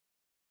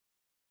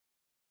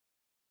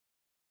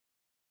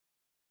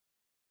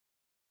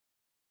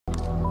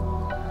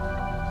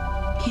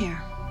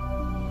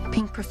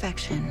pink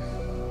perfection.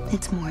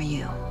 It's more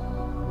you.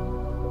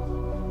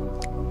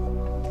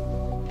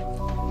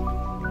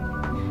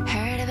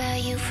 Heard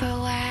about you for a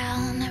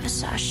while, never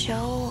saw a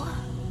show.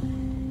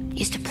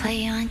 Used to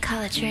play on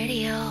college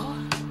radio.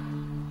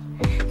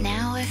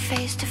 Now we're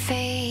face to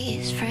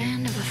face,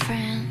 friend of a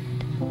friend.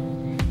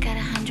 Got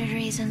 100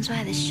 reasons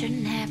why this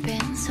shouldn't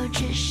happen, so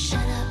just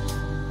shut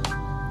up.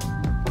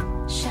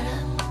 Shut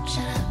up,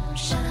 shut up,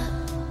 shut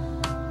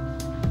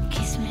up.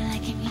 Kiss me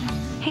like you mean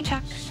it. Hey,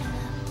 Chuck.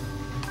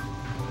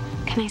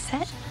 Can I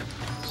sit?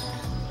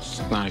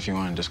 Not if you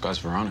want to discuss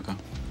Veronica.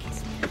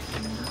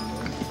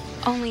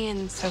 Only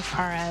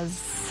insofar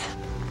as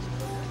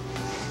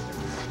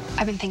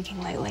I've been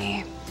thinking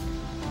lately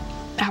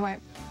how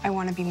I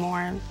want to be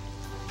more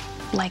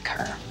like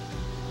her.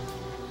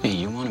 Hey,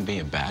 you want to be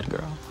a bad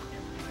girl?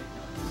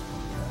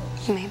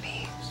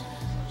 Maybe.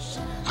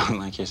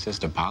 Like your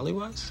sister Polly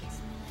was?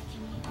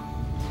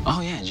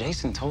 Oh, yeah,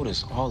 Jason told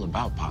us all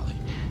about Polly.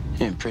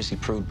 And Prissy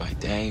prude by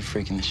day,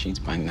 freaking the sheets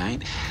by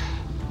night.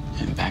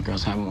 And bad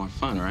girls have more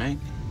fun, right?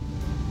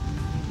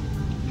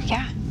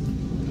 Yeah.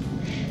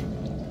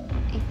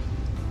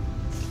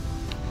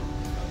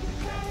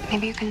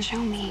 Maybe you can show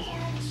me.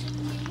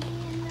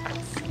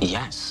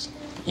 Yes.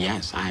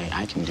 Yes,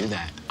 I can do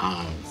that.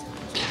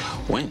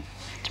 When?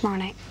 Tomorrow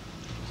night.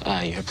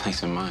 Your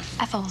place and mine.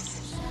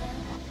 Ethel's.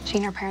 She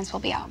and her parents will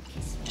be out.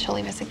 She'll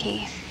leave us a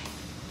key.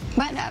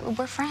 But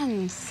we're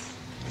friends.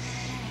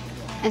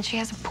 And she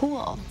has a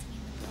pool.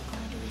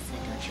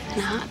 And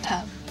a hot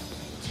tub.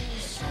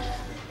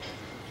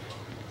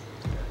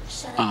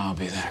 I'll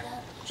be there.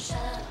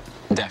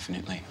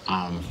 Definitely.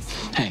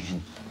 Hey,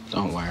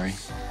 don't worry.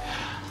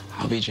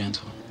 I'll be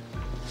gentle.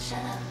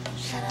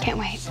 Can't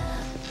wait.